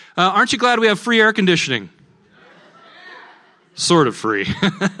Aren't you glad we have free air conditioning? Sort of free.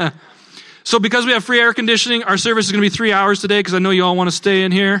 So because we have free air conditioning, our service is going to be 3 hours today because I know you all want to stay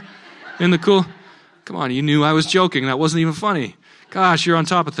in here in the cool. Come on, you knew I was joking. That wasn't even funny. Gosh, you're on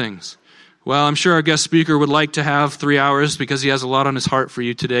top of things. Well, I'm sure our guest speaker would like to have 3 hours because he has a lot on his heart for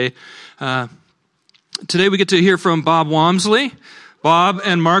you today. Today we get to hear from Bob Walmsley. Bob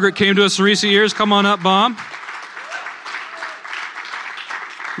and Margaret came to us in recent years. Come on up, Bob.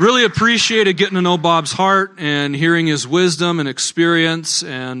 Really appreciated getting to know Bob's heart and hearing his wisdom and experience.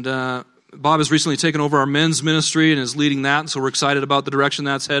 And Bob has recently taken over our men's ministry and is leading that, so we're excited about the direction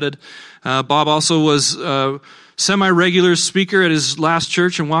that's headed. Bob also was a semi-regular speaker at his last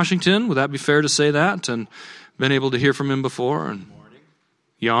church in Washington. Would that be fair to say that? And been able to hear from him before. And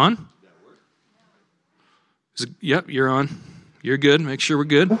you on? Yep, you're on. You're good. Make sure we're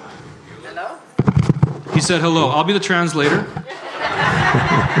good. Hello? He said hello. I'll be the translator.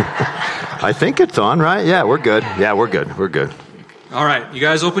 I think it's on, right? Yeah, we're good. Yeah, we're good. We're good. All right. You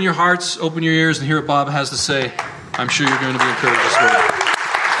guys open your hearts, open your ears, and hear what Bob has to say. I'm sure you're going to be encouraged this morning.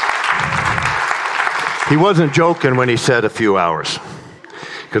 He wasn't joking when he said a few hours.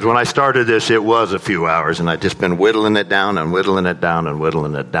 Because when I started this, it was a few hours, and I've just been whittling it down and whittling it down and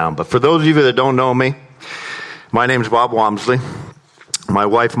whittling it down. But for those of you that don't know me, my name's Bob Walmsley. My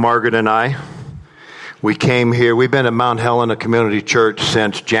wife, Margaret, and I, we came here. We've been at Mount Helena Community Church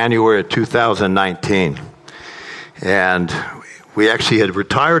since January of 2019. And we actually had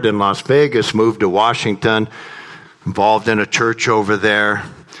retired in Las Vegas, moved to Washington, involved in a church over there.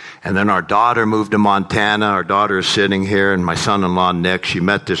 And then our daughter moved to Montana. Our daughter is sitting here, and my son-in-law, Nick, she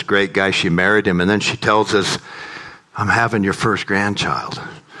met this great guy. She married him, and then she tells us, I'm having your first grandchild.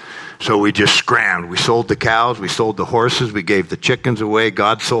 So we just scrammed. We sold the cows. We sold the horses. We gave the chickens away.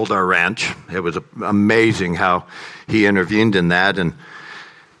 God sold our ranch. It was amazing how he intervened in that. And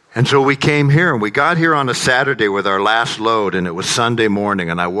so we came here, and we got here on a Saturday with our last load, and it was Sunday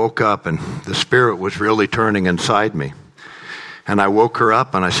morning, and I woke up, and the Spirit was really turning inside me. And I woke her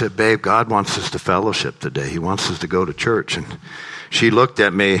up, and I said, babe, God wants us to fellowship today. He wants us to go to church. And she looked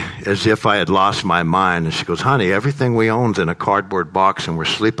at me as if I had lost my mind. And she goes, honey, everything we own's in a cardboard box, and we're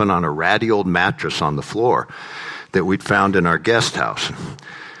sleeping on a ratty old mattress on the floor that we'd found in our guest house.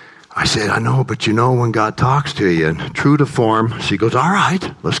 I said, I know, but you know when God talks to you, and true to form, she goes, all right,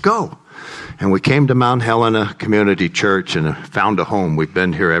 let's go. And we came to Mount Helena Community Church and found a home. We've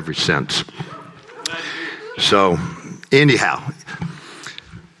been here ever since. So anyhow,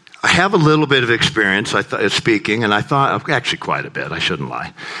 I have a little bit of experience speaking, and I thought, actually quite a bit, I shouldn't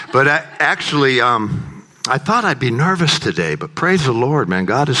lie. But I thought I'd be nervous today, but praise the Lord, man,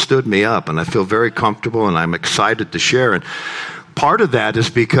 God has stood me up, and I feel very comfortable, and I'm excited to share. And part of that is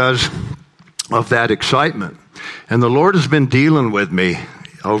because of that excitement. And the Lord has been dealing with me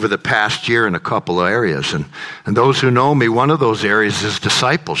over the past year in a couple of areas. And those who know me, one of those areas is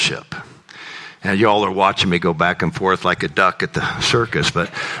discipleship. And y'all are watching me go back and forth like a duck at the circus,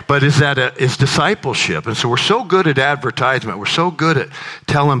 but it's discipleship. And so we're so good at advertisement. We're so good at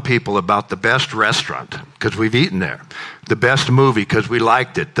telling people about the best restaurant because we've eaten there, the best movie because we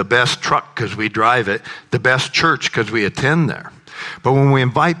liked it, the best truck because we drive it, the best church because we attend there. But when we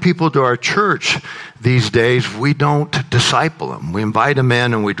invite people to our church these days, we don't disciple them. We invite them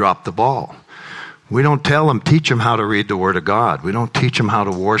in and we drop the ball. We don't teach them how to read the Word of God. We don't teach them how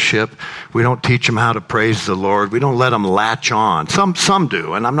to worship. We don't teach them how to praise the Lord. We don't let them latch on. Some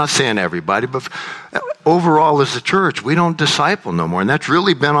do, and I'm not saying everybody, but overall as a church, we don't disciple no more. And that's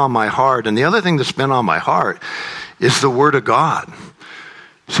really been on my heart. And the other thing that's been on my heart is the Word of God.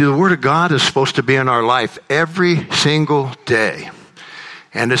 See, the Word of God is supposed to be in our life every single day.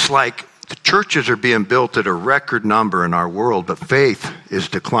 And it's like the churches are being built at a record number in our world, but faith is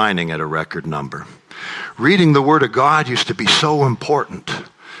declining at a record number. Reading the Word of God used to be so important,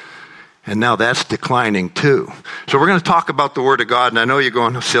 and now that's declining too. So we're going to talk about the Word of God, and I know you're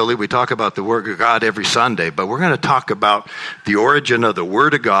going, silly, we talk about the Word of God every Sunday, but we're going to talk about the origin of the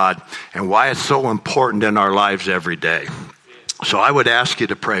Word of God and why it's so important in our lives every day. So I would ask you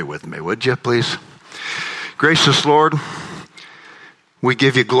to pray with me, would you please? Gracious Lord, we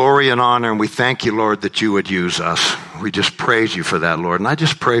give you glory and honor, and we thank you, Lord, that you would use us. We just praise you for that, Lord. And I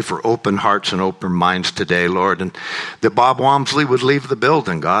just pray for open hearts and open minds today, Lord, and that Bob Walmsley would leave the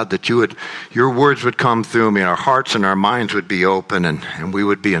building, God, that your words would come through me, and our hearts and our minds would be open, and we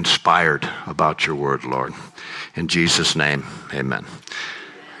would be inspired about your word, Lord. In Jesus' name, amen.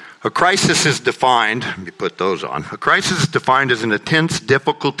 A crisis is defined, let me put those on. A crisis is defined as an intense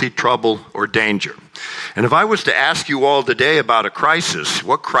difficulty, trouble, or danger. And if I was to ask you all today about a crisis,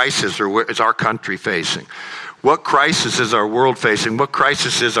 what crisis is our country facing? what crisis is our world facing? What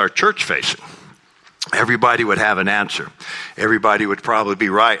crisis is our church facing? Everybody would have an answer. Everybody would probably be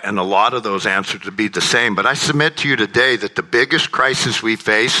right, and a lot of those answers would be the same. But I submit to you today that the biggest crisis we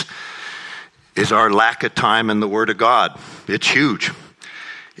face is our lack of time in the Word of God. It's huge.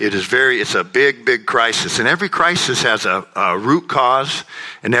 It's a big, big crisis. And every crisis has a root cause,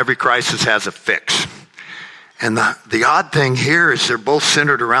 and every crisis has a fix. And the odd thing here is they're both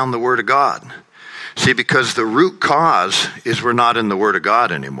centered around the Word of God. See, because the root cause is we're not in the Word of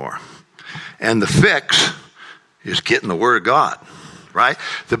God anymore. And the fix is getting the Word of God, right?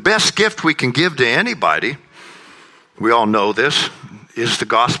 The best gift we can give to anybody, we all know this, is the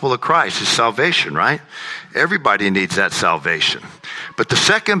gospel of Christ, is salvation, right? Everybody needs that salvation. But the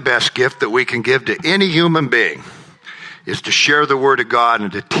second best gift that we can give to any human being is to share the Word of God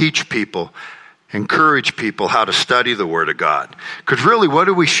and to teach people, encourage people how to study the Word of God. Because really, what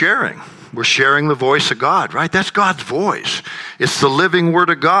are we sharing? We're sharing the voice of God, right? That's God's voice. It's the living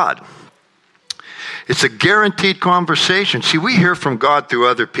Word of God. It's a guaranteed conversation. See, we hear from God through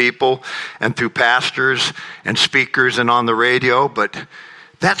other people and through pastors and speakers and on the radio, but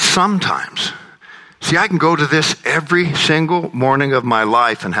that's sometimes. See, I can go to this every single morning of my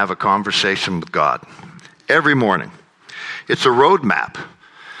life and have a conversation with God. Every morning. It's a roadmap.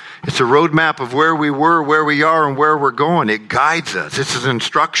 It's a roadmap of where we were, where we are, and where we're going. It guides us. It's an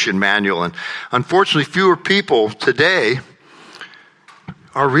instruction manual. And unfortunately, fewer people today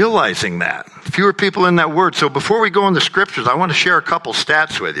are realizing that. Fewer people in that word. So before we go in the scriptures, I want to share a couple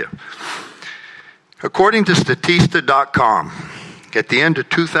stats with you. According to Statista.com, at the end of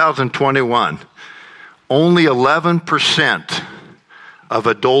 2021, only 11% of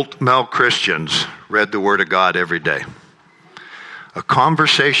adult male Christians read the Word of God every day. A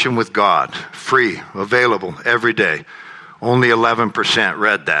conversation with God, free, available every day. Only 11%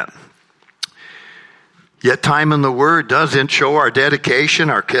 read that. Yet time in the Word doesn't show our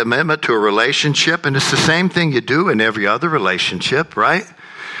dedication, our commitment to a relationship, and it's the same thing you do in every other relationship, right?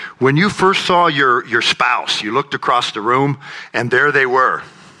 When you first saw your spouse, you looked across the room, and there they were.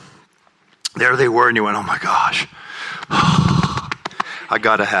 There they were, and you went, oh my gosh, I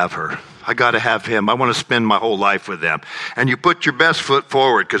got to have her. I got to have him. I want to spend my whole life with them. And you put your best foot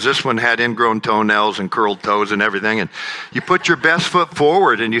forward, because this one had ingrown toenails and curled toes and everything. And you put your best foot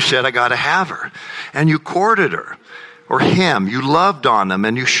forward and you said, I got to have her. And you courted her or him. You loved on them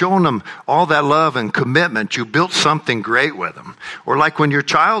and you shown them all that love and commitment. You built something great with them. Or like when your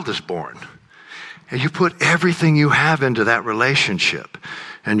child is born. And you put everything you have into that relationship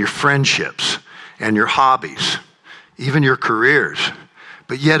and your friendships and your hobbies, even your careers.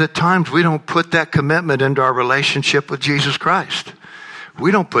 But yet at times we don't put that commitment into our relationship with Jesus Christ. We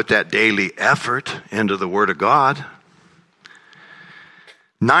don't put that daily effort into the Word of God.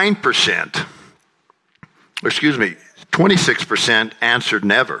 26% answered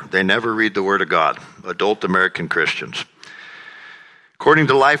never. They never read the Word of God. Adult American Christians. According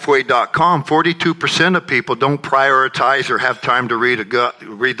to Lifeway.com, 42% of people don't prioritize or have time to read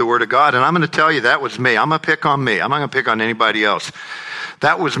the Word of God. And I'm going to tell you, that was me. I'm going to pick on me. I'm not going to pick on anybody else.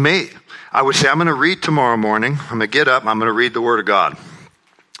 That was me. I would say, I'm going to read tomorrow morning. I'm going to get up. I'm going to read the Word of God.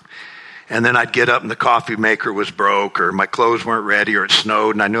 And then I'd get up and the coffee maker was broke, or my clothes weren't ready, or it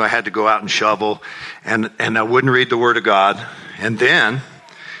snowed and I knew I had to go out and shovel. And I wouldn't read the Word of God. And then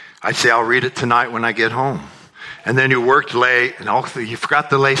I'd say, I'll read it tonight when I get home. And then you worked late and you forgot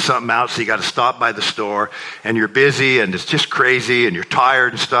to lay something out, so you got to stop by the store and you're busy and it's just crazy and you're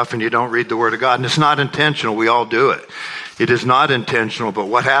tired and stuff and you don't read the Word of God. And it's not intentional. We all do it. It is not intentional, but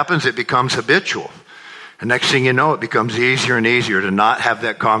what happens? It becomes habitual. And next thing you know, it becomes easier and easier to not have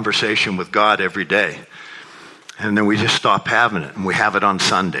that conversation with God every day. And then we just stop having it, and we have it on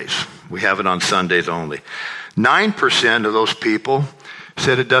Sundays. We have it on Sundays only. 9% of those people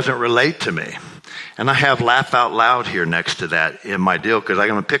said it doesn't relate to me. And I have laugh out loud here next to that in my deal, because I'm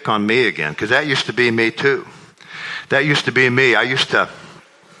going to pick on me again, because that used to be me too. That used to be me. I used to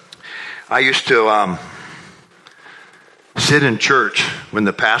sit in church when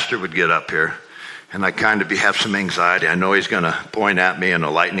the pastor would get up here, and I kind of have some anxiety. I know he's going to point at me and a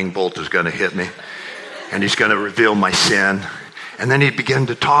lightning bolt is going to hit me, and he's going to reveal my sin. And then he'd begin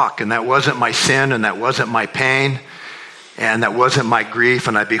to talk, and that wasn't my sin, and that wasn't my pain, and that wasn't my grief,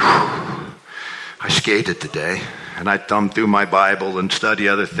 and I'd be, I skated today. And I'd thumb through my Bible and study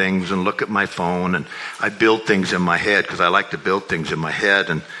other things and look at my phone, and I'd build things in my head, because I like to build things in my head.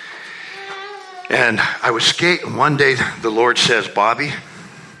 And I would skate, and one day the Lord says, Bobby,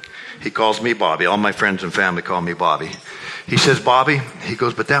 he calls me Bobby. All my friends and family call me Bobby. He says, Bobby, he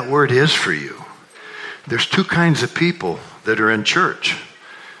goes, but that word is for you. There's two kinds of people that are in church.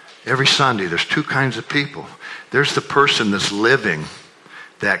 Every Sunday, there's two kinds of people. There's the person that's living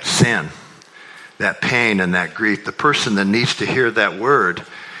that sin, that pain and that grief, the person that needs to hear that word.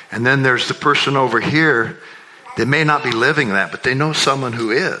 And then there's the person over here that may not be living that, but they know someone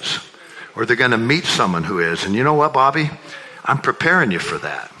who is, or they're going to meet someone who is. And you know what, Bobby? I'm preparing you for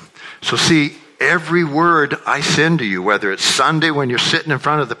that. So see, every word I send to you, whether it's Sunday when you're sitting in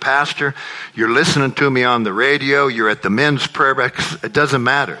front of the pastor, you're listening to me on the radio, you're at the men's prayer breakfast, it doesn't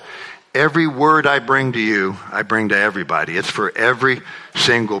matter. Every word I bring to you, I bring to everybody. It's for every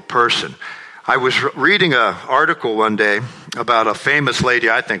single person. I was reading an article one day about a famous lady.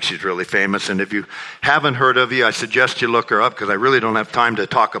 I think she's really famous, and if you haven't heard of her, I suggest you look her up because I really don't have time to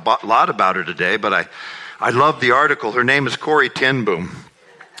talk a lot about her today, but I love the article. Her name is Corrie ten Boom,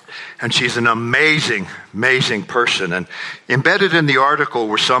 and she's an amazing, amazing person. And embedded in the article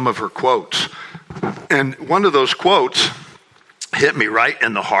were some of her quotes, and one of those quotes hit me right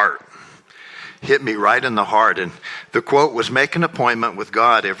in the heart. Hit me right in the heart. And the quote was, "Make an appointment with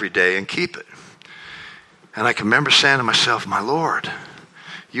God every day and keep it." And I can remember saying to myself, "My Lord,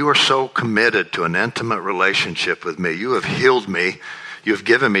 you are so committed to an intimate relationship with me. You have healed me. You have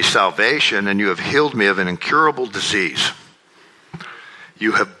given me salvation, and you have healed me of an incurable disease.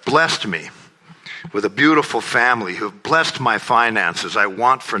 You have blessed me with a beautiful family. You have blessed my finances. I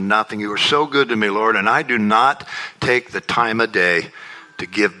want for nothing. You are so good to me, Lord, and I do not take the time of day to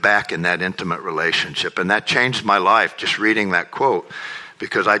give back in that intimate relationship." And that changed my life, just reading that quote,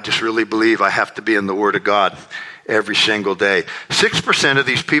 because I just really believe I have to be in the Word of God every single day. 6% of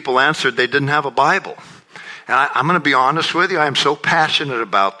these people answered they didn't have a Bible. And I'm going to be honest with you, I am so passionate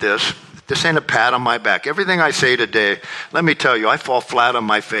about this. This ain't a pat on my back. Everything I say today, let me tell you, I fall flat on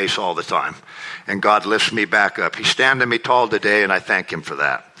my face all the time. And God lifts me back up. He's standing me tall today, and I thank Him for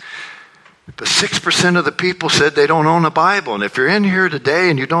that. But 6% of the people said they don't own a Bible. And if you're in here today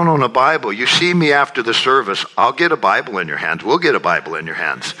and you don't own a Bible, you see me after the service, I'll get a Bible in your hands. We'll get a Bible in your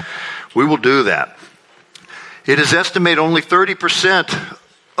hands. We will do that. It is estimated only 30%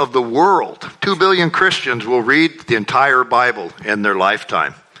 of the world, 2 billion Christians, will read the entire Bible in their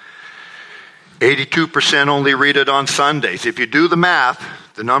lifetime. 82% only read it on Sundays. If you do the math,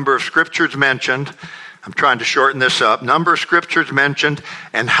 the number of scriptures mentioned, I'm trying to shorten this up, number of scriptures mentioned,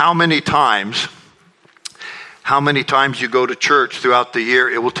 and how many times you go to church throughout the year,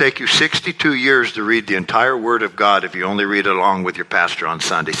 it will take you 62 years to read the entire Word of God if you only read it along with your pastor on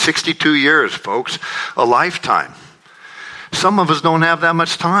Sunday. 62 years, folks, a lifetime. Some of us don't have that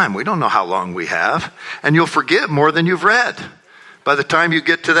much time. We don't know how long we have, and you'll forget more than you've read. By the time you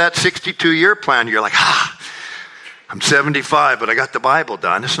get to that 62-year plan, you're like, I'm 75, but I got the Bible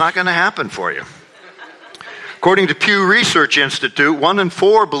done. It's not going to happen for you. According to Pew Research Institute, 1 in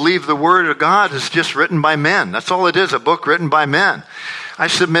 4 believe the Word of God is just written by men. That's all it is, a book written by men. I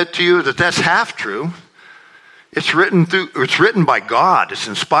submit to you that that's half true. It's written by God. It's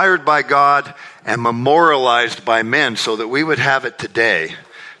inspired by God and memorialized by men so that we would have it today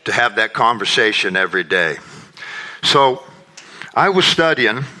to have that conversation every day. So I was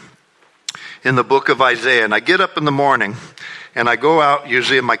studying in the book of Isaiah, and I get up in the morning and I go out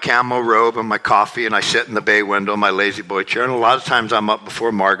usually in my camo robe and my coffee, and I sit in the bay window, my lazy boy chair, and a lot of times I'm up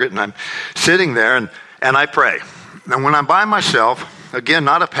before Margaret, and I'm sitting there and I pray. And when I'm by myself, again,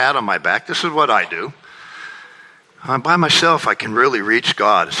 not a pat on my back, this is what I do. When I'm by myself, I can really reach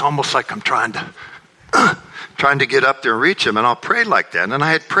God. It's almost like I'm trying to get up there and reach Him, and I'll pray like that. And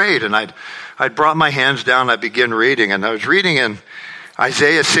I had prayed, and I'd brought my hands down, I began reading, and I was reading in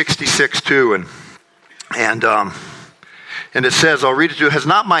Isaiah 66:2, and it says, I'll read it to you, "Has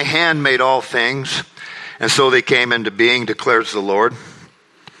not my hand made all things, and so they came into being, declares the Lord?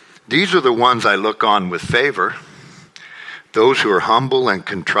 These are the ones I look on with favor, those who are humble and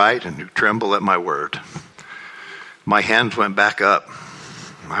contrite and who tremble at my word." My hands went back up.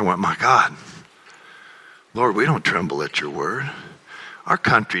 I went, my God, Lord, we don't tremble at your word. Our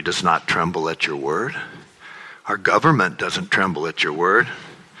country does not tremble at your word. Our government doesn't tremble at your word.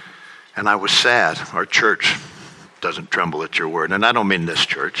 And I was sad. Our church doesn't tremble at your word. And I don't mean this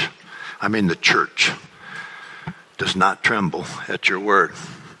church. I mean the church does not tremble at your word.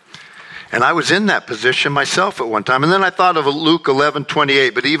 And I was in that position myself at one time. And then I thought of Luke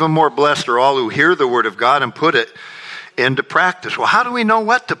 11:28, but even more blessed are all who hear the word of God and put it into practice. Well, how do we know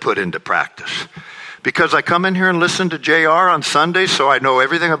what to put into practice? Because I come in here and listen to JR on Sunday, so I know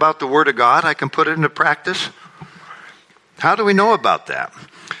everything about the word of God, I can put it into practice? How do we know about that?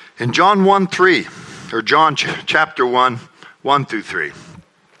 In John chapter 1, 1 through 3.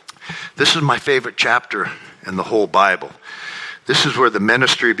 This is my favorite chapter in the whole Bible. This is where the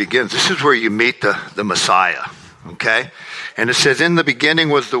ministry begins. This is where you meet the Messiah. Okay? And it says, in the beginning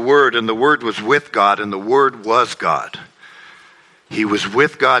was the Word, and the Word was with God, and the Word was God. He was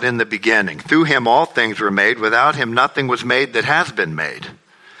with God in the beginning. Through him all things were made. Without him nothing was made that has been made.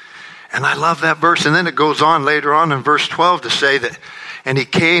 And I love that verse. And then it goes on later on in verse 12 to say that, and he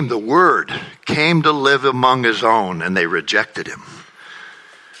came, the Word, came to live among his own, and they rejected him.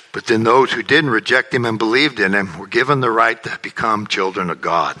 But then those who didn't reject him and believed in him were given the right to become children of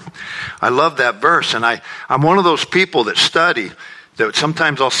God. I love that verse, and I'm one of those people that study, that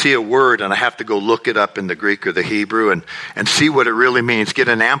sometimes I'll see a word and I have to go look it up in the Greek or the Hebrew and see what it really means, get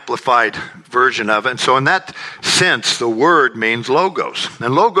an amplified version of it. And so in that sense, the word means logos.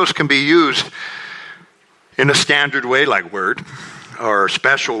 And logos can be used in a standard way like word, or a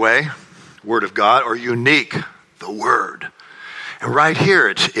special way, word of God, or unique, the word. And right here,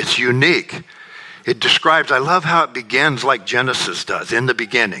 it's unique. It describes, I love how it begins like Genesis does, in the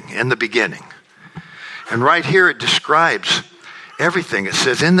beginning, in the beginning. And right here it describes everything. It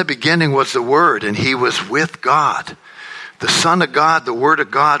says, in the beginning was the Word, and he was with God. The Son of God, the Word of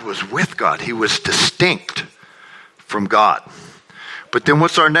God was with God. He was distinct from God. But then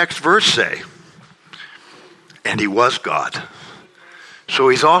what's our next verse say? And he was God. So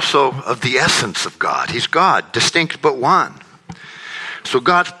he's also of the essence of God. He's God, distinct but one. So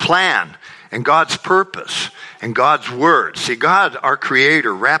God's plan and God's purpose and God's word. See, God, our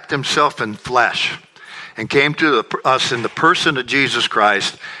Creator, wrapped himself in flesh and came to us in the person of Jesus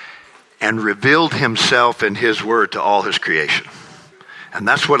Christ and revealed himself in his word to all his creation. And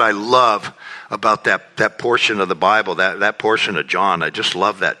that's what I love about that portion of the Bible, that portion of John. I just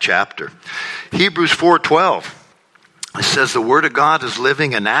love that chapter. Hebrews 4:12. It says the word of God is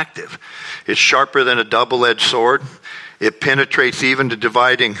living and active. It's sharper than a double-edged sword. It penetrates even to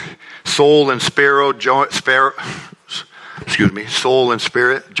dividing soul and spirit, joints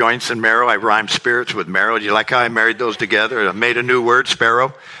and marrow. I rhyme spirits with marrow. Do you like how I married those together? I made a new word,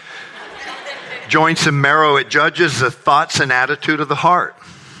 sparrow. Joints and marrow, it judges the thoughts and attitude of the heart.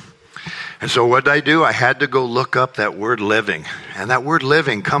 And so what did I do? I had to go look up that word living. And that word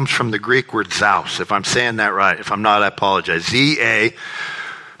living comes from the Greek word zoos. If I'm saying that right. If I'm not, I apologize. Z-A.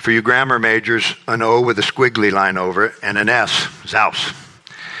 For you grammar majors, an O with a squiggly line over it, and an S, zoos.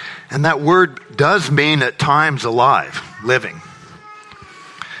 And that word does mean at times alive, living.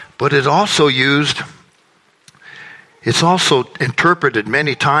 But it's also interpreted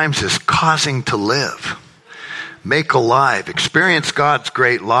many times as causing to live, make alive, experience God's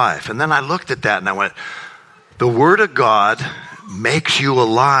great life. And then I looked at that and I went, the Word of God makes you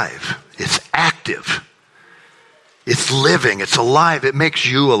alive. It's active. It's living, it's alive, it makes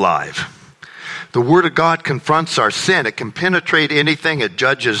you alive. The Word of God confronts our sin. It can penetrate anything, it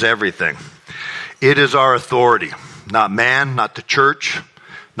judges everything. It is our authority. Not man, not the church,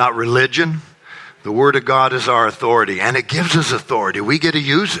 not religion. The Word of God is our authority, and it gives us authority. We get to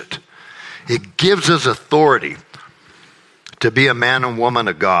use it. It gives us authority to be a man and woman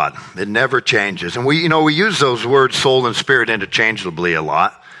of God. It never changes. And we use those words soul and spirit interchangeably a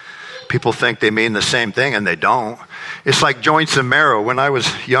lot. People think they mean the same thing, and they don't. It's like joints and marrow. When I was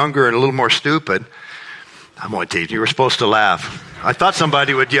younger and a little more stupid, I'm only teasing, you were supposed to laugh. I thought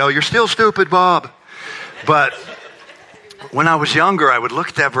somebody would yell, "You're still stupid, Bob." But when I was younger, I would look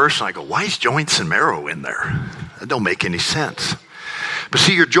at that verse and I go, why is joints and marrow in there? That don't make any sense. But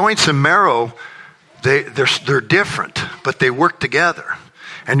see, your joints and marrow, they're different, but they work together.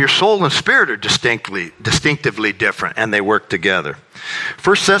 And your soul and spirit are distinctively different, and they work together.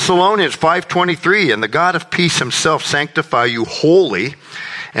 1 Thessalonians 5:23, and the God of peace himself sanctify you wholly,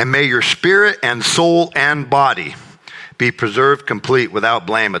 and may your spirit and soul and body be preserved complete without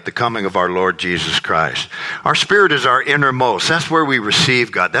blame at the coming of our Lord Jesus Christ. Our spirit is our innermost. That's where we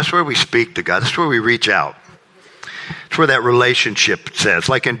receive God. That's where we speak to God. That's where we reach out. That's where that relationship says.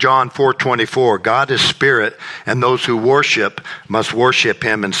 Like in John 4:24, God is spirit, and those who worship must worship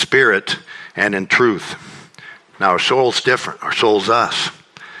him in spirit and in truth. Now, our soul's different. Our soul's us.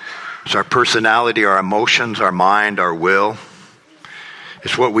 It's our personality, our emotions, our mind, our will.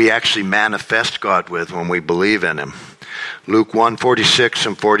 It's what we actually manifest God with when we believe in him. Luke 1:46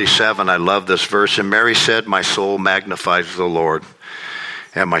 and 47, I love this verse. And Mary said, my soul magnifies the Lord,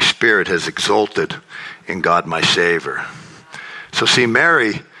 and my spirit has exulted in God my Savior. So see,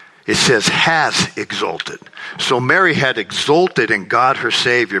 Mary, it says, has exulted. So Mary had exulted in God her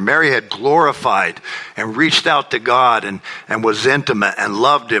Savior. Mary had glorified and reached out to God and was intimate and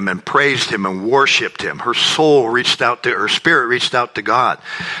loved him and praised him and worshiped him. Her soul reached out to, her spirit reached out to God.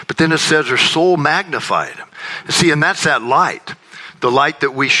 But then it says her soul magnified him. See, and that's that light, the light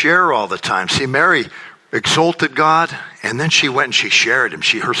that we share all the time. See, Mary exalted God, and then she went and she shared him.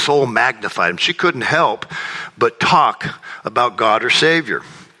 Her soul magnified him. She couldn't help but talk about God, her Savior.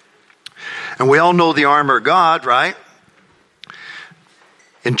 And we all know the armor of God, right?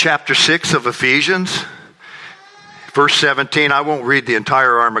 In chapter 6 of Ephesians, verse 17, I won't read the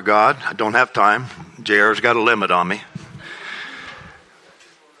entire armor of God. I don't have time. JR's got a limit on me.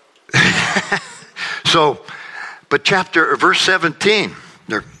 But verse 17,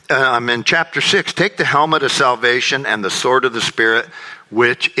 I'm in chapter 6. Take the helmet of salvation and the sword of the Spirit,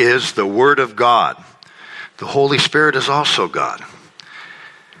 which is the Word of God. The Holy Spirit is also God.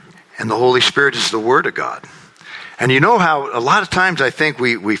 And the Holy Spirit is the Word of God. And you know how a lot of times I think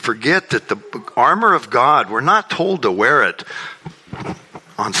we forget that the armor of God, we're not told to wear it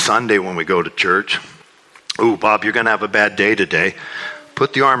on Sunday when we go to church. Ooh, Bob, you're going to have a bad day today.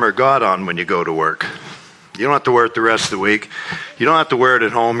 Put the armor of God on when you go to work. You don't have to wear it the rest of the week. You don't have to wear it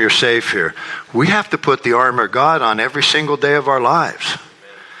at home. You're safe here. We have to put the armor of God on every single day of our lives.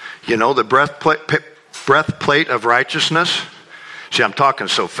 You know, the breastplate of righteousness. See, I'm talking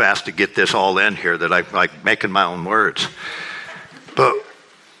so fast to get this all in here that I'm like making my own words. But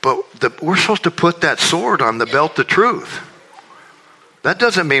we're supposed to put that sword on the belt of truth. That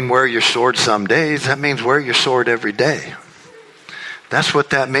doesn't mean wear your sword some days. That means wear your sword every day. That's what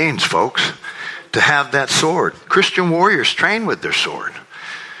that means, folks. To have that sword. Christian warriors train with their sword.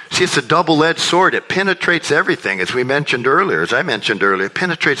 See, it's a double-edged sword. It penetrates everything, as I mentioned earlier. It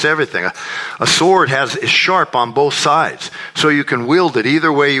penetrates everything. A sword is sharp on both sides, so you can wield it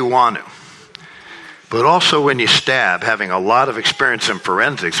either way you want to. But also when you stab, having a lot of experience in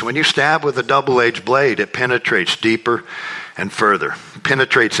forensics, when you stab with a double-edged blade, it penetrates deeper and further. It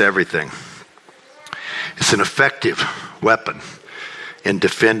penetrates everything. It's an effective weapon in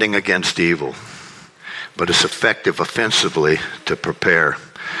defending against evil. But it's effective offensively to prepare.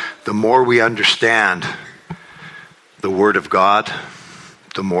 The more we understand the Word of God,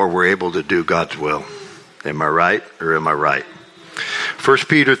 the more we're able to do God's will. Am I right or am I right? 1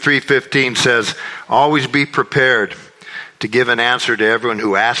 Peter 3:15 says, always be prepared to give an answer to everyone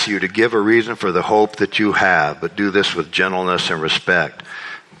who asks you to give a reason for the hope that you have, but do this with gentleness and respect.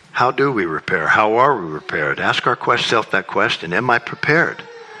 How do we prepare? How are we prepared? Ask ourselves that question. Am I prepared?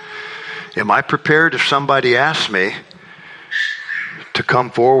 Am I prepared if somebody asks me to come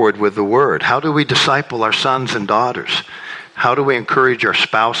forward with the word? How do we disciple our sons and daughters? How do we encourage our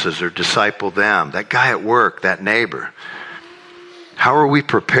spouses or disciple them? That guy at work, that neighbor. How are we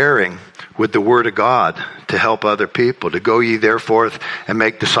preparing with the word of God to help other people? To go ye therefore and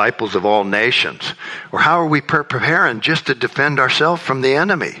make disciples of all nations? Or how are we preparing just to defend ourselves from the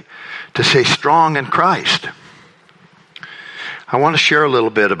enemy? To stay strong in Christ? I want to share a little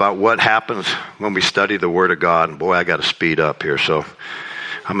bit about what happens when we study the Word of God. And boy, I got to speed up here, so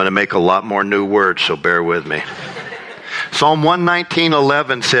I'm going to make a lot more new words, so bear with me. Psalm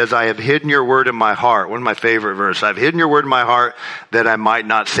 119:11 says, I have hidden your word in my heart. One of my favorite verses. I've hidden your word in my heart that I might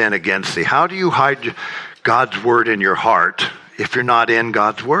not sin against thee. How do you hide God's word in your heart if you're not in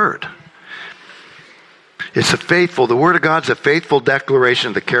God's word? The Word of God's a faithful declaration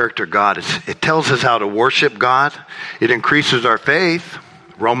of the character of God. It tells us how to worship God. It increases our faith.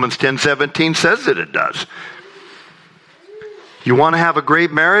 Romans 10:17 says that it does. You want to have a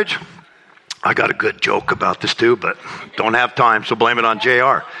great marriage? I got a good joke about this too, but don't have time, so blame it on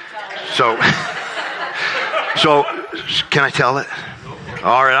JR. So can I tell it?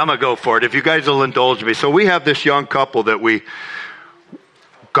 All right, I'm going to go for it. If you guys will indulge me. So we have this young couple that we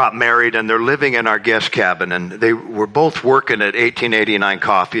got married, and they're living in our guest cabin, and they were both working at 1889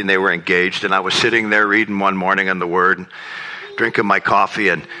 Coffee, and they were engaged, and I was sitting there reading one morning in the Word, and drinking my coffee,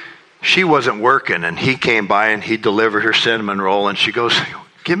 and she wasn't working, and he came by, and he delivered her cinnamon roll, and she goes,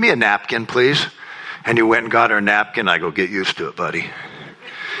 give me a napkin, please. And he went and got her a napkin. I go, get used to it, buddy.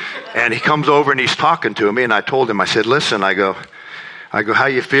 And he comes over, and he's talking to me, and I told him, I said, listen, I go, how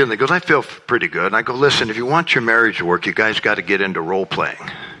you feeling? He goes, I feel pretty good. And I go, listen, if you want your marriage to work, you guys got to get into role playing.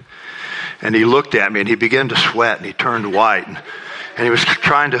 And he looked at me, and he began to sweat, and he turned white. And he was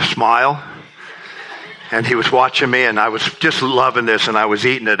trying to smile. And he was watching me, and I was just loving this, and I was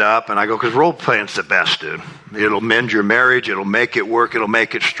eating it up. And I go, because role playing's the best, dude. It'll mend your marriage. It'll make it work. It'll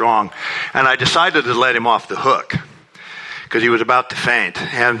make it strong. And I decided to let him off the hook because he was about to faint.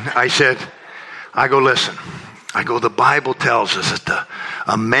 And I go, listen. I go, the Bible tells us that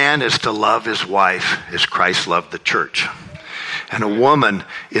a man is to love his wife as Christ loved the church. And a woman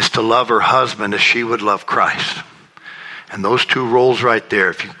is to love her husband as she would love Christ. And those two roles right there,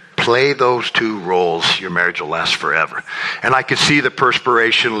 if you play those two roles, your marriage will last forever. And I could see the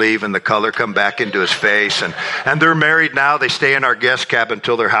perspiration leave and the color come back into his face. And they're married now. They stay in our guest cabin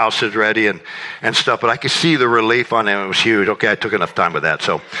until their house is ready and stuff. But I could see the relief on him. It was huge. Okay, I took enough time with that.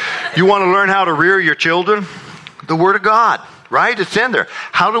 So you want to learn how to rear your children? The Word of God, right? It's in there.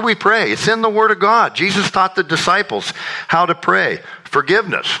 How do we pray? It's in the Word of God. Jesus taught the disciples how to pray.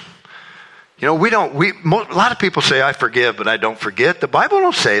 Forgiveness. You know, a lot of people say, I forgive, but I don't forget. The Bible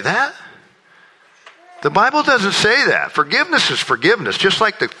don't say that. The Bible doesn't say that. Forgiveness is forgiveness, just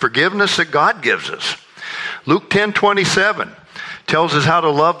like the forgiveness that God gives us. Luke 10:27 tells us how to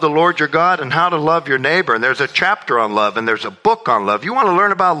love the Lord your God and how to love your neighbor. And there's a chapter on love, and there's a book on love. You want to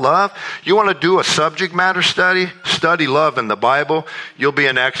learn about love? You want to do a subject matter study? Study love in the Bible. You'll be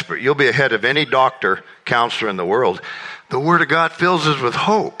an expert. You'll be ahead of any doctor, counselor in the world. The Word of God fills us with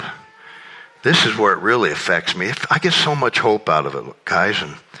hope. This is where it really affects me. I get so much hope out of it, guys.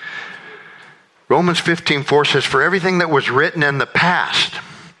 And Romans 15:4 says, for everything that was written in the past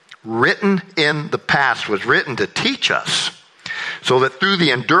was written to teach us, so that through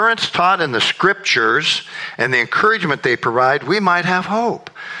the endurance taught in the Scriptures and the encouragement they provide, we might have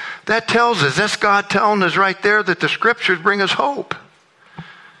hope. That tells us, that's God telling us right there that the Scriptures bring us hope.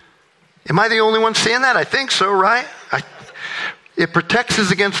 Am I the only one seeing that? I think so, right? It protects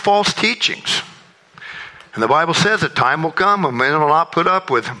us against false teachings. And the Bible says that time will come when men will not put up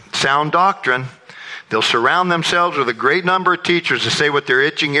with sound doctrine. They'll surround themselves with a great number of teachers to say what their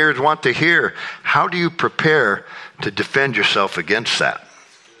itching ears want to hear. How do you prepare to defend yourself against that?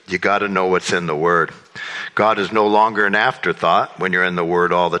 You got to know what's in the Word. God is no longer an afterthought when you're in the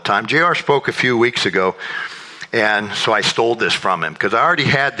Word all the time. JR spoke a few weeks ago, and so I stole this from him because I already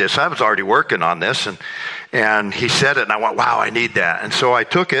had this. I was already working on this, and he said it, and I went, wow, I need that. And so I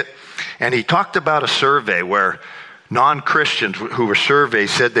took it, and he talked about a survey where non-Christians who were surveyed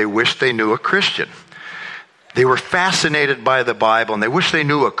said they wished they knew a Christian. They were fascinated by the Bible, and they wish they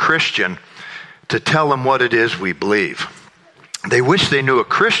knew a Christian to tell them what it is we believe. They wish they knew a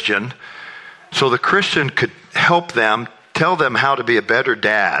Christian so the Christian could help them, tell them how to be a better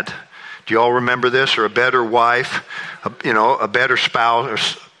dad. Do you all remember this? Or a better wife, a better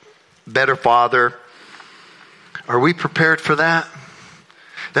spouse, or better father. Are we prepared for that?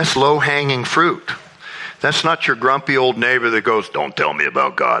 That's low-hanging fruit. That's not your grumpy old neighbor that goes, don't tell me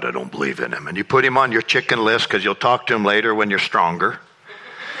about God, I don't believe in him. And you put him on your chicken list because you'll talk to him later when you're stronger.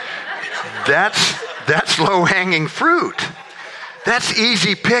 That's low-hanging fruit. That's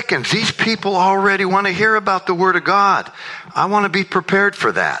easy pickings. These people already want to hear about the Word of God. I want to be prepared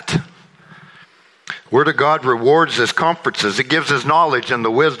for that. Word of God rewards us, comforts us. It gives us knowledge and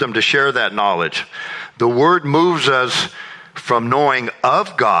the wisdom to share that knowledge. The Word moves us from knowing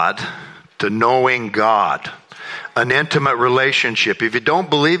of God to knowing God. An intimate relationship. If you don't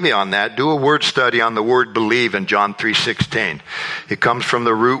believe me on that, do a word study on the word believe in John 3:16. It comes from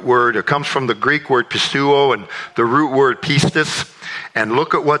the root word. It comes from the Greek word pisteuo and the root word pistis. And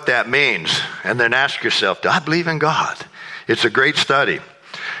look at what that means. And then ask yourself, do I believe in God? It's a great study.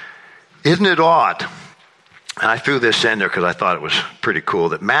 Isn't it odd? And I threw this in there because I thought it was pretty cool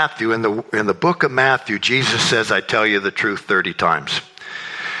that Matthew, in the book of Matthew, Jesus says, I tell you the truth 30 times.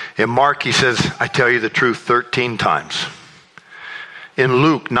 In Mark, he says, I tell you the truth 13 times. In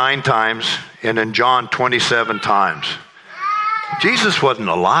Luke, 9 times. And in John, 27 times. Jesus wasn't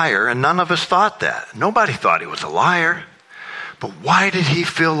a liar, and none of us thought that. Nobody thought he was a liar. But why did he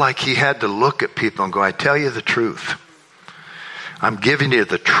feel like he had to look at people and go, I tell you the truth. I'm giving you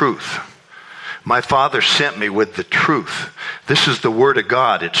the truth. My Father sent me with the truth. This is the Word of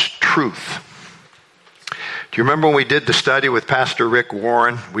God. It's truth. Do you remember when we did the study with Pastor Rick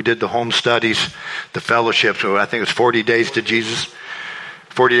Warren? We did the home studies, the fellowships. So I think it was 40 days to Jesus,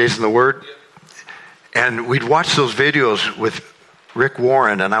 40 days in the Word. And we'd watch those videos with Rick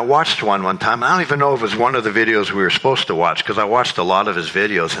Warren, and I watched one time. I don't even know if it was one of the videos we were supposed to watch because I watched a lot of his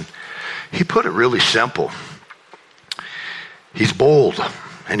videos. And he put it really simple. He's bold.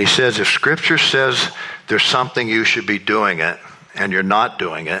 And he says, if Scripture says there's something you should be doing it, and you're not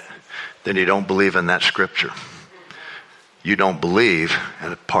doing it, then you don't believe in that Scripture. You don't believe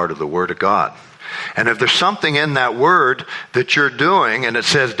in a part of the Word of God. And if there's something in that Word that you're doing, and it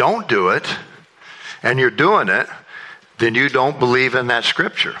says don't do it, and you're doing it, then you don't believe in that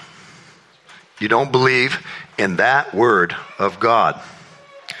Scripture. You don't believe in that Word of God.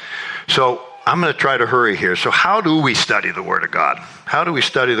 So I'm going to try to hurry here. So how do we study the Word of God? How do we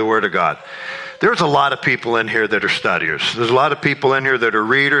study the Word of God? There's a lot of people in here that are studiers. There's a lot of people in here that are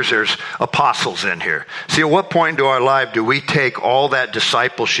readers. There's apostles in here. See, at what point in our life do we take all that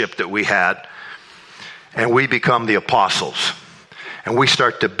discipleship that we had and we become the apostles? and we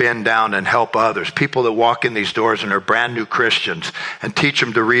start to bend down and help others, people that walk in these doors and are brand new Christians, and teach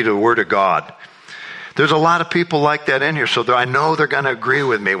them to read the Word of God. There's a lot of people like that in here, so I know they're going to agree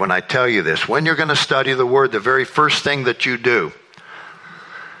with me when I tell you this. When you're going to study the Word, the very first thing that you do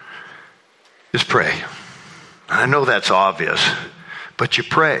is pray. I know that's obvious, but you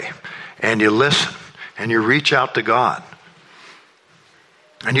pray, and you listen, and you reach out to God.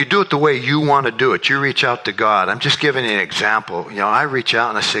 And you do it the way you want to do it. You reach out to God. I'm just giving you an example. I reach out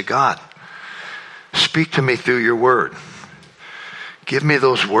and I say, God, speak to me through your Word. Give me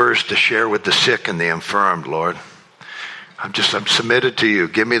those words to share with the sick and the infirmed, Lord. I'm submitted to you.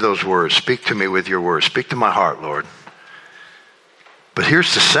 Give me those words. Speak to me with your words. Speak to my heart, Lord. But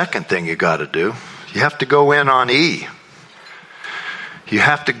here's the second thing you got to do. You have to go in on E. You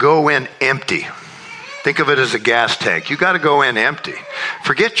have to go in empty. Think of it as a gas tank. You got to go in empty.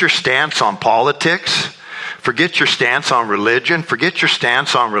 Forget your stance on politics. Forget your stance on religion. Forget your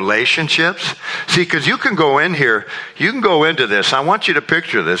stance on relationships. See, because you can go in here, you can go into this. I want you to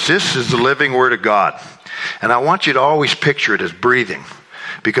picture this. This is the living Word of God. And I want you to always picture it as breathing,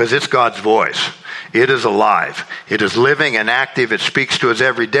 because it's God's voice. It is alive. It is living and active. It speaks to us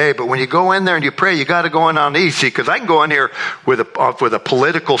every day. But when you go in there and you pray, you got to go in on these. See, because I can go in here with a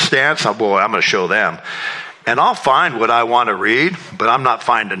political stance. Oh boy, I'm going to show them. And I'll find what I want to read, but I'm not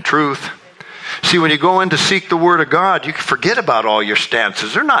finding truth. See, when you go in to seek the Word of God, you can forget about all your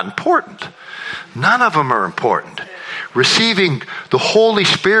stances. They're not important. None of them are important. Receiving the Holy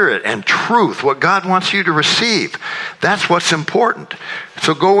Spirit and truth, what God wants you to receive, that's what's important.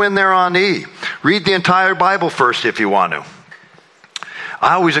 So go in there on E. Read the entire Bible first if you want to.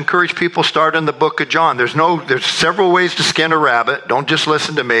 I always encourage people start in the book of John. There's several ways to skin a rabbit. Don't just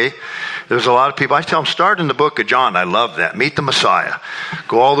listen to me. There's a lot of people, I tell them, start in the book of John. I love that. Meet the Messiah.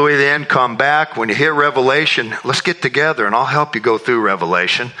 Go all the way to the end, come back. When you hit Revelation, let's get together and I'll help you go through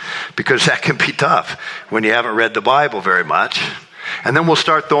Revelation, because that can be tough when you haven't read the Bible very much. And then we'll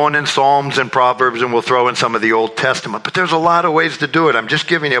start throwing in Psalms and Proverbs, and we'll throw in some of the Old Testament. But there's a lot of ways to do it. I'm just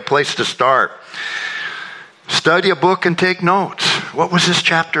giving you a place to start. Study a book and take notes. What was this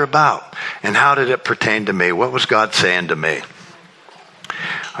chapter about? And how did it pertain to me? What was God saying to me?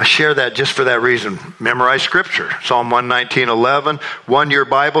 I share that just for that reason. Memorize Scripture. Psalm 119:11, 1-year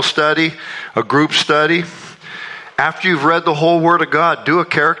Bible study, a group study. After you've read the whole Word of God, do a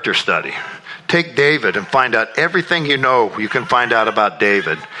character study. Take David and find out everything you can find out about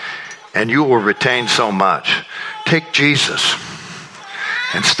David, and you will retain so much. Take Jesus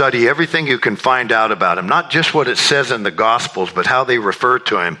and study everything you can find out about him. Not just what it says in the Gospels, but how they refer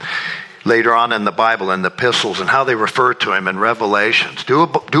to him later on in the Bible, in the epistles, and how they refer to him in Revelations. Do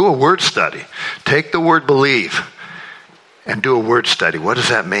a word study. Take the word believe and do a word study. What does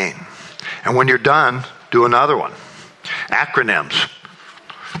that mean? And when you're done, do another one. Acronyms.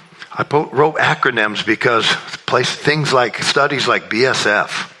 I wrote acronyms because things like studies like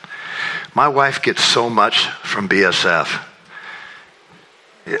BSF. My wife gets so much from BSF.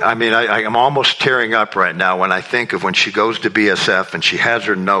 I mean, I'm almost tearing up right now when I think of when she goes to BSF and she has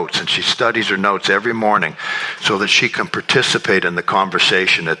her notes and she studies her notes every morning so that she can participate in the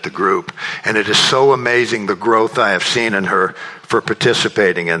conversation at the group. And it is so amazing the growth I have seen in her for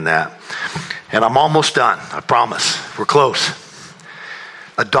participating in that. And I'm almost done, I promise. We're close.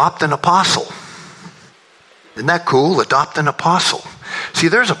 Adopt an apostle. Isn't that cool? Adopt an apostle. See,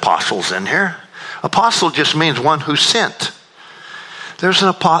 there's apostles in here. Apostle just means one who's sent. There's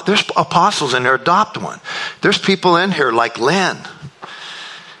apostles in there. Adopt one. There's people in here like Lynn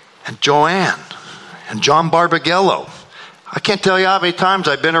and Joanne and John Barbagello. I can't tell you how many times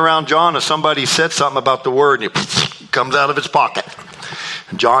I've been around John and somebody said something about the word and he comes out of his pocket.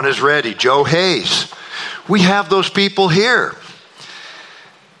 And John is ready. Joe Hayes. We have those people here.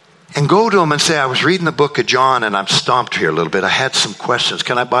 And go to them and say, I was reading the book of John and I'm stumped here a little bit. I had some questions.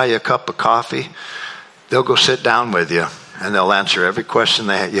 Can I buy you a cup of coffee? They'll go sit down with you. And they'll answer every question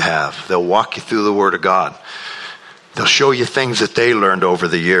that you have. They'll walk you through the Word of God. They'll show you things that they learned over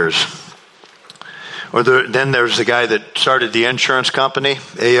the years. Then there's the guy that started the insurance company,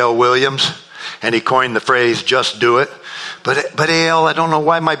 A.L. Williams, and he coined the phrase, just do it. But A.L., I don't know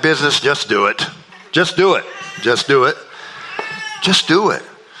why my business, just do it. Just do it. Just do it. Just do it.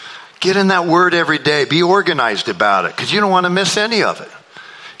 Get in that Word every day. Be organized about it, because you don't want to miss any of it.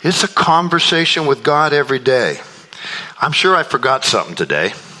 It's a conversation with God every day. I'm sure I forgot something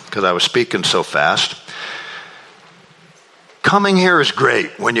today because I was speaking so fast. Coming here is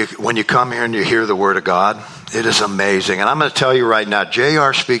great. When you come here and you hear the Word of God, it is amazing. And I'm going to tell you right now,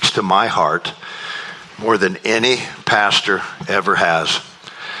 JR speaks to my heart more than any pastor ever has.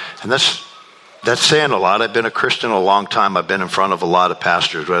 And that's That's saying a lot. I've been a Christian a long time. I've been in front of a lot of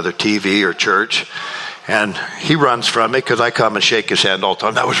pastors, whether TV or church. And he runs from me because I come and shake his hand all the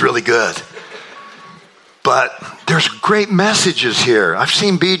time. That was really good. But there's great messages here. I've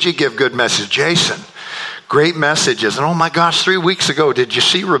seen BG give good messages. Jason, great messages. And oh my gosh, 3 weeks ago, did you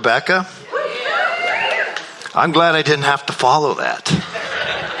see Rebecca? I'm glad I didn't have to follow that.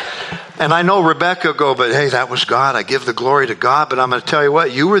 And I know Rebecca go, but hey, that was God. I give the glory to God. But I'm going to tell you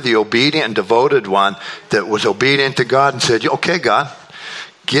what, you were the obedient and devoted one that was obedient to God and said, okay, God,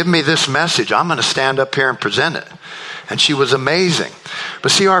 give me this message. I'm going to stand up here and present it. And she was amazing.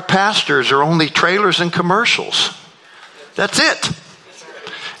 But see, our pastors are only trailers and commercials. That's it.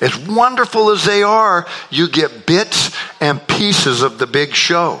 As wonderful as they are, you get bits and pieces of the big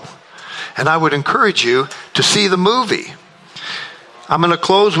show. And I would encourage you to see the movie. I'm going to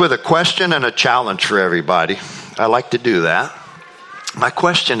close with a question and a challenge for everybody. I like to do that. My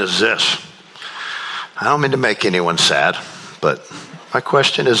question is this. I don't mean to make anyone sad, but my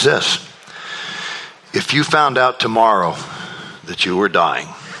question is this. If you found out tomorrow that you were dying,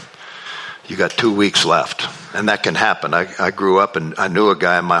 you got 2 weeks left, and that can happen. I grew up and I knew a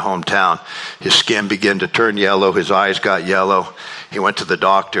guy in my hometown. His skin began to turn yellow. His eyes got yellow. He went to the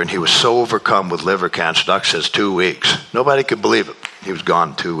doctor, and he was so overcome with liver cancer. The doctor says 2 weeks. Nobody could believe it. He was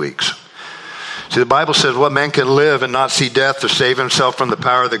gone 2 weeks. See, the Bible says, what man can live and not see death or save himself from the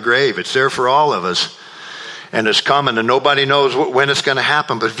power of the grave? It's there for all of us. And it's coming, and nobody knows when it's going to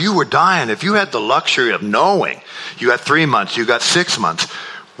happen. But if you were dying, if you had the luxury of knowing, you got 3 months, you got 6 months,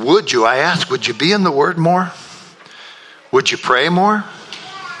 would you, I ask, would you be in the Word more? Would you pray more?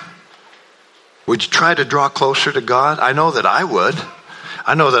 Would you try to draw closer to God? I know that I would.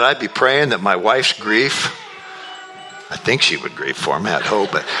 I know that I'd be praying that my wife's grief, I think she would grieve for me, I'd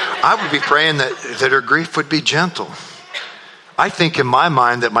hope, but I would be praying that her grief would be gentle. I think in my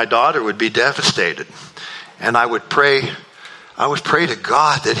mind that my daughter would be devastated. And I would pray to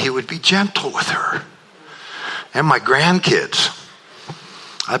God that he would be gentle with her. And my grandkids.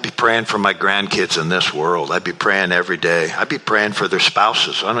 I'd be praying for my grandkids in this world. I'd be praying every day. I'd be praying for their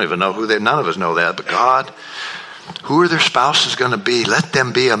spouses. I don't even know none of us know that, but God, who are their spouses going to be? Let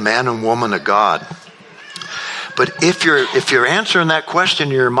them be a man and woman of God. But if you're answering that question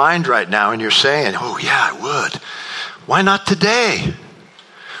in your mind right now and you're saying, oh yeah, I would. Why not today?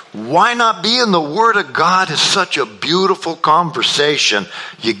 Why not be in the Word of God? Is such a beautiful conversation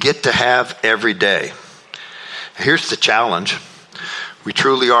you get to have every day. Here's the challenge. We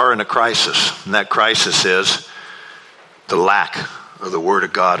truly are in a crisis, and that crisis is the lack of the Word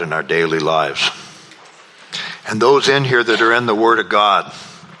of God in our daily lives. And those in here that are in the Word of God,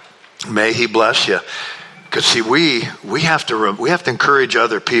 may He bless you. Because see, we have to encourage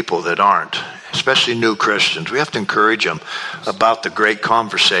other people that aren't, especially new Christians. We have to encourage them about the great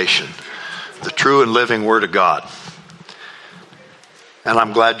conversation, the true and living Word of God. And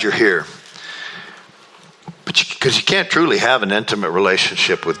I'm glad you're here. Because you can't truly have an intimate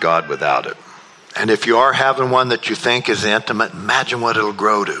relationship with God without it. And if you are having one that you think is intimate, imagine what it'll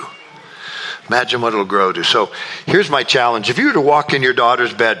grow to. Imagine what it'll grow to. So here's my challenge. If you were to walk in your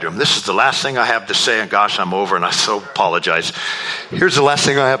daughter's bedroom, this is the last thing I have to say, and gosh, I'm over, and I so apologize. Here's the last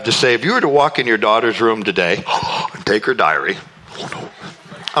thing I have to say. If you were to walk in your daughter's room today and take her diary,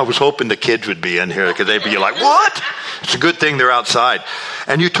 I was hoping the kids would be in here because they'd be like, what? It's a good thing they're outside.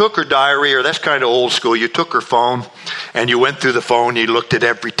 And you took her diary, or that's kind of old school. You took her phone, and you went through the phone. You looked at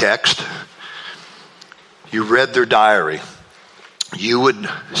every text. You read their diary. You would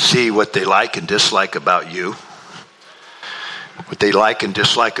see what they like and dislike about you, what they like and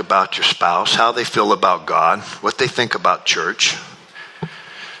dislike about your spouse, how they feel about God, what they think about church,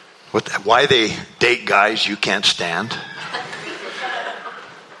 why they date guys you can't stand,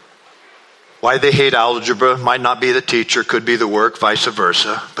 why they hate algebra. Might not be the teacher, could be the work, vice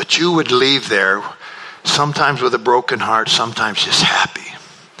versa. But you would leave there sometimes with a broken heart, sometimes just happy.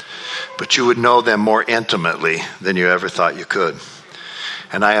 But you would know them more intimately than you ever thought you could.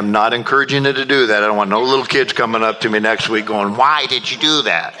 And I am not encouraging you to do that. I don't want no little kids coming up to me next week going, why did you do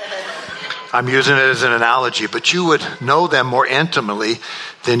that? I'm using it as an analogy, but you would know them more intimately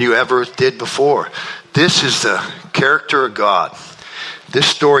than you ever did before. This is the character of God. This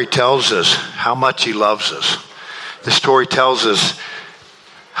story tells us how much He loves us. This story tells us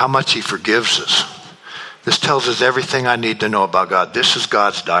how much He forgives us. This tells us everything I need to know about God. This is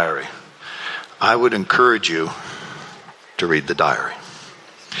God's diary. I would encourage you to read the diary.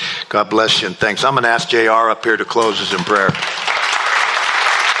 God bless you and thanks. I'm going to ask JR up here to close us in prayer.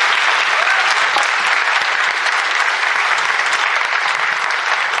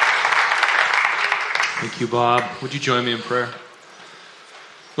 Thank you, Bob. Would you join me in prayer?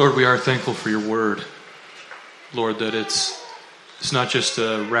 Lord, we are thankful for your word. Lord, that it's not just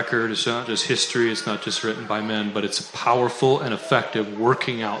a record, it's not just history, it's not just written by men, but it's powerful and effective,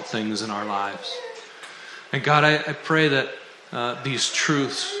 working out things in our lives. And God, I pray that these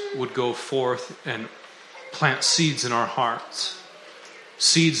truths would go forth and plant seeds in our hearts,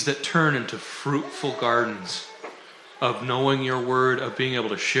 seeds that turn into fruitful gardens of knowing your word, of being able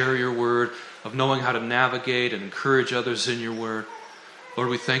to share your word, of knowing how to navigate and encourage others in your word. Lord,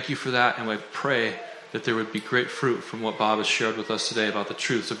 we thank you for that, and we pray that there would be great fruit from what Bob has shared with us today about the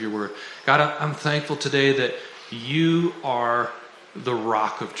truths of your word. God, I'm thankful today that you are the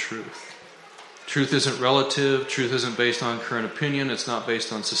rock of truth. Truth isn't relative. Truth isn't based on current opinion. It's not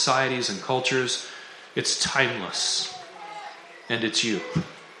based on societies and cultures. It's timeless, and it's you.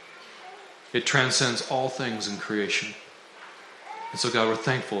 It transcends all things in creation. And so, God, we're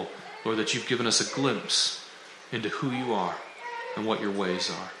thankful, Lord, that you've given us a glimpse into who you are and what your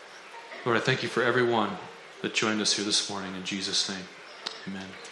ways are. Lord, I thank you for everyone that joined us here this morning. In Jesus' name, amen.